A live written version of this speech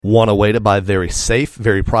Want a way to buy very safe,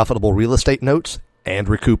 very profitable real estate notes and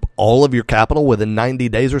recoup all of your capital within 90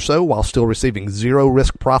 days or so while still receiving zero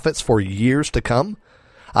risk profits for years to come?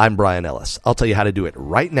 I'm Brian Ellis. I'll tell you how to do it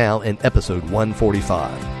right now in episode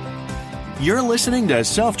 145. You're listening to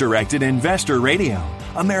Self-Directed Investor Radio,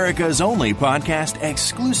 America's only podcast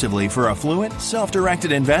exclusively for affluent,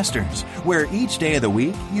 self-directed investors, where each day of the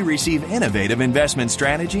week you receive innovative investment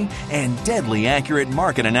strategy and deadly accurate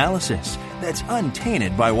market analysis that's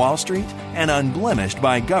untainted by Wall Street and unblemished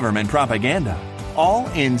by government propaganda, all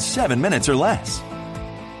in 7 minutes or less.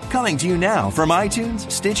 Coming to you now from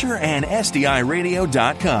iTunes, Stitcher, and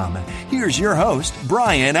SDIRadio.com, here's your host,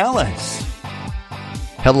 Brian Ellis.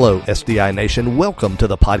 Hello, SDI Nation. Welcome to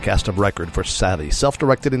the podcast of record for savvy,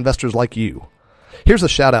 self-directed investors like you. Here's a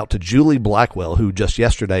shout out to Julie Blackwell, who just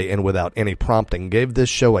yesterday and without any prompting gave this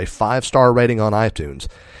show a 5-star rating on iTunes.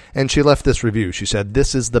 And she left this review. She said,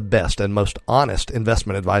 "This is the best and most honest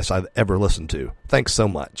investment advice I've ever listened to. Thanks so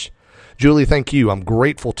much." Julie, thank you. I'm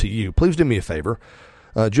grateful to you. Please do me a favor.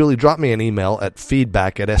 Julie, drop me an email at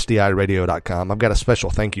feedback@sdiradio.com. I've got a special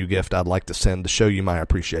thank you gift I'd like to send to show you my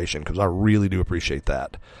appreciation, because I really do appreciate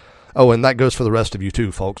that. Oh, and that goes for the rest of you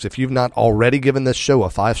too, folks. If you've not already given this show a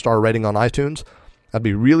 5-star rating on iTunes, I'd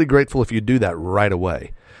be really grateful if you do that right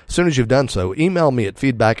away. As soon as you've done so, email me at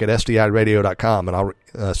feedback@sdiradio.com, and I'll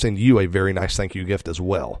send you a very nice thank you gift as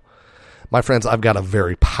well. My friends, I've got a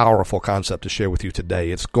very powerful concept to share with you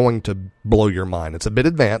today. It's going to blow your mind. It's a bit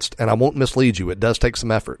advanced, and I won't mislead you. It does take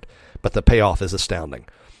some effort, but the payoff is astounding.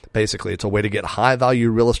 Basically, it's a way to get high-value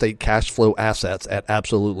real estate cash flow assets at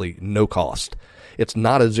absolutely no cost. It's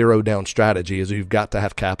not a zero-down strategy, as you've got to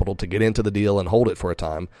have capital to get into the deal and hold it for a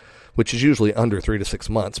time, which is usually under 3 to 6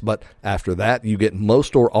 months. But after that, you get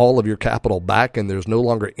most or all of your capital back, and there's no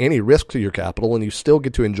longer any risk to your capital, and you still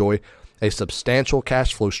get to enjoy a substantial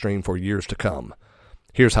cash flow stream for years to come.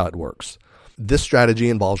 Here's how it works. This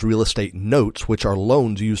strategy involves real estate notes, which are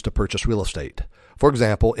loans used to purchase real estate. For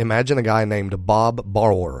example, imagine a guy named Bob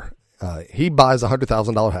Borrower. He buys a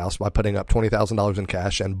 $100,000 house by putting up $20,000 in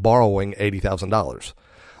cash and borrowing $80,000.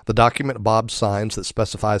 The document Bob signs that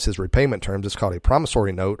specifies his repayment terms is called a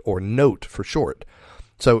promissory note, or note for short.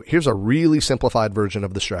 So here's a really simplified version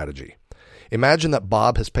of the strategy. Imagine that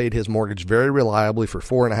Bob has paid his mortgage very reliably for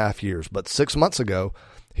 4.5 years, but 6 months ago,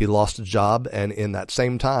 he lost his job, and in that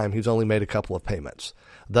same time, he's only made a couple of payments.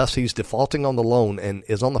 Thus, he's defaulting on the loan and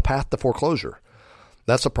is on the path to foreclosure.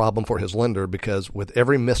 That's a problem for his lender, because with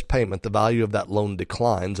every missed payment, the value of that loan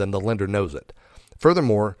declines, and the lender knows it.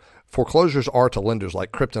 Furthermore, foreclosures are to lenders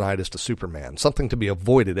like kryptonite is to Superman, something to be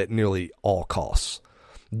avoided at nearly all costs.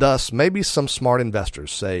 Thus, maybe some smart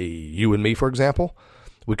investors, say you and me, for example,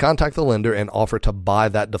 we contact the lender and offer to buy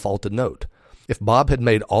that defaulted note. If Bob had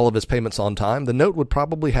made all of his payments on time, the note would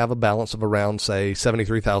probably have a balance of around, say,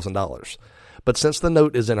 $73,000. But since the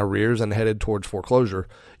note is in arrears and headed towards foreclosure,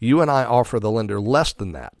 you and I offer the lender less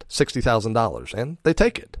than that, $60,000, and they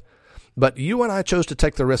take it. But you and I chose to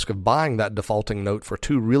take the risk of buying that defaulting note for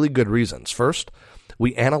 2 really good reasons. First,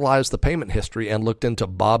 we analyzed the payment history and looked into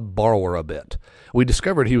Bob Borrower a bit. We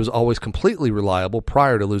discovered he was always completely reliable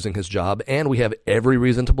prior to losing his job, and we have every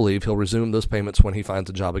reason to believe he'll resume those payments when he finds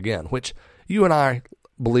a job again, which you and I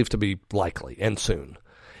believe to be likely and soon.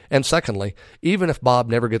 And secondly, even if Bob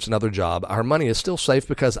never gets another job, our money is still safe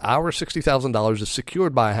because our $60,000 is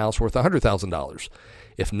secured by a house worth $100,000.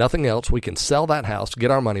 If nothing else, we can sell that house,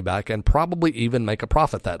 get our money back, and probably even make a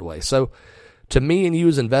profit that way. So to me and you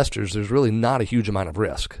as investors, there's really not a huge amount of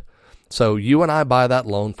risk. So you and I buy that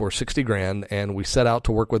loan for $60,000, and we set out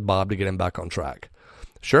to work with Bob to get him back on track.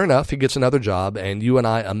 Sure enough, he gets another job, and you and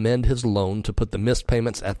I amend his loan to put the missed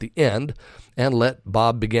payments at the end and let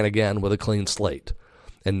Bob begin again with a clean slate.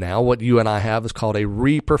 And now what you and I have is called a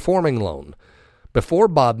re-performing loan. Before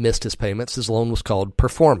Bob missed his payments, his loan was called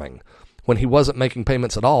performing. When he wasn't making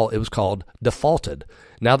payments at all, it was called defaulted.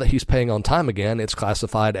 Now that he's paying on time again, it's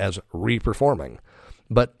classified as re-performing.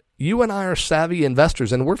 But you and I are savvy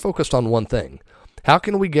investors, and we're focused on one thing. How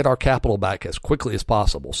can we get our capital back as quickly as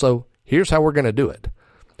possible? So here's how we're going to do it.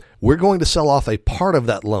 We're going to sell off a part of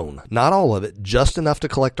that loan, not all of it, just enough to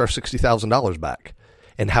collect our $60,000 back.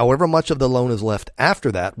 And however much of the loan is left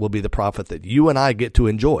after that will be the profit that you and I get to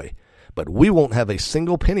enjoy. But we won't have a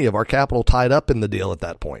single penny of our capital tied up in the deal at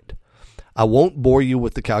that point. I won't bore you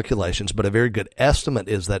with the calculations, but a very good estimate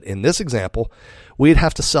is that in this example, we'd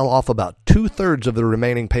have to sell off about 2/3 of the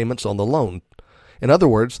remaining payments on the loan. In other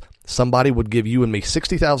words, somebody would give you and me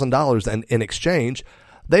 $60,000, and in exchange,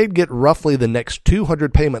 they'd get roughly the next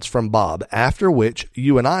 200 payments from Bob, after which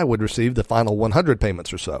you and I would receive the final 100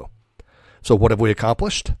 payments or so. So what have we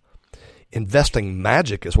accomplished? investing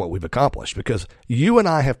magic is what we've accomplished, because you and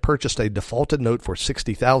I have purchased a defaulted note for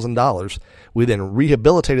 $60,000. We then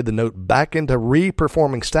rehabilitated the note back into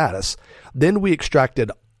re-performing status. Then we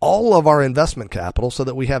extracted all of our investment capital so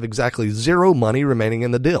that we have exactly zero money remaining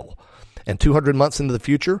in the deal. And 200 months into the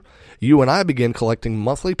future, you and I begin collecting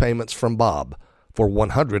monthly payments from Bob for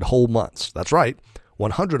 100 whole months. That's right,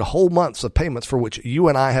 100 whole months of payments for which you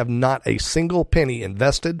and I have not a single penny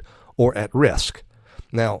invested or at risk.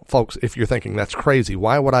 Now, folks, if you're thinking that's crazy,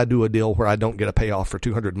 why would I do a deal where I don't get a payoff for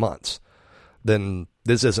 200 months? Then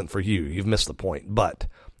this isn't for you. You've missed the point. But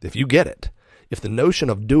if you get it, if the notion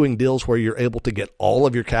of doing deals where you're able to get all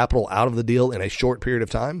of your capital out of the deal in a short period of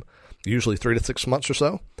time, usually 3 to 6 months or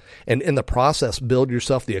so, and in the process build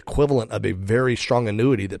yourself the equivalent of a very strong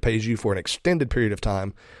annuity that pays you for an extended period of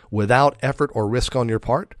time without effort or risk on your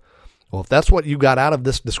part, well, if that's what you got out of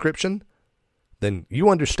this description, then you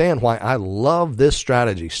understand why I love this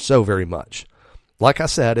strategy so very much. Like I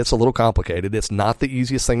said, it's a little complicated. It's not the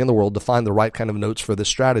easiest thing in the world to find the right kind of notes for this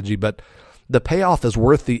strategy, but the payoff is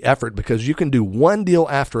worth the effort because you can do one deal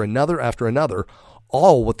after another,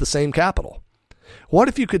 all with the same capital. What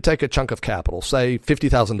if you could take a chunk of capital, say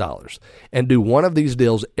 $50,000, and do one of these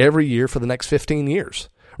deals every year for the next 15 years?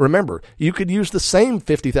 Remember, you could use the same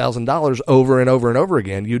 $50,000 over and over and over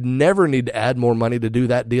again. You'd never need to add more money to do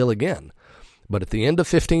that deal again. But at the end of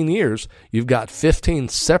 15 years, you've got 15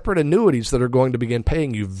 separate annuities that are going to begin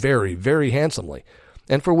paying you very, very handsomely,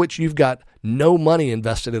 and for which you've got no money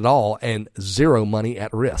invested at all and zero money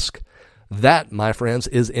at risk. That, my friends,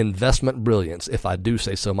 is investment brilliance, if I do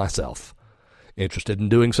say so myself. Interested in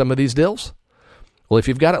doing some of these deals? Well, if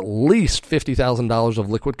you've got at least $50,000 of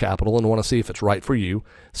liquid capital and want to see if it's right for you,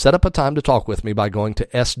 set up a time to talk with me by going to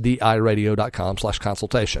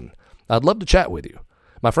sdiradio.com/consultation. I'd love to chat with you.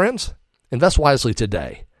 My friends, invest wisely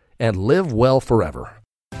today and live well forever.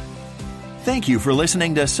 Thank you for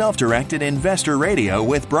listening to Self-Directed Investor Radio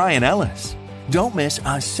with Brian Ellis. Don't miss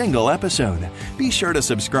a single episode. Be sure to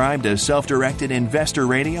subscribe to Self-Directed Investor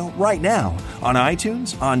Radio right now on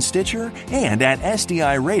iTunes, on Stitcher, and at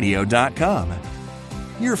sdiradio.com.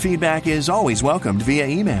 Your feedback is always welcomed via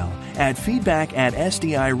email at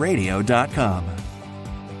feedback@sdiradio.com.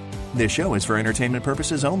 This show is for entertainment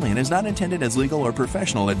purposes only and is not intended as legal or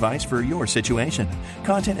professional advice for your situation.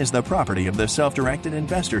 Content is the property of the Self-Directed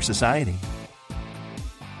Investor Society.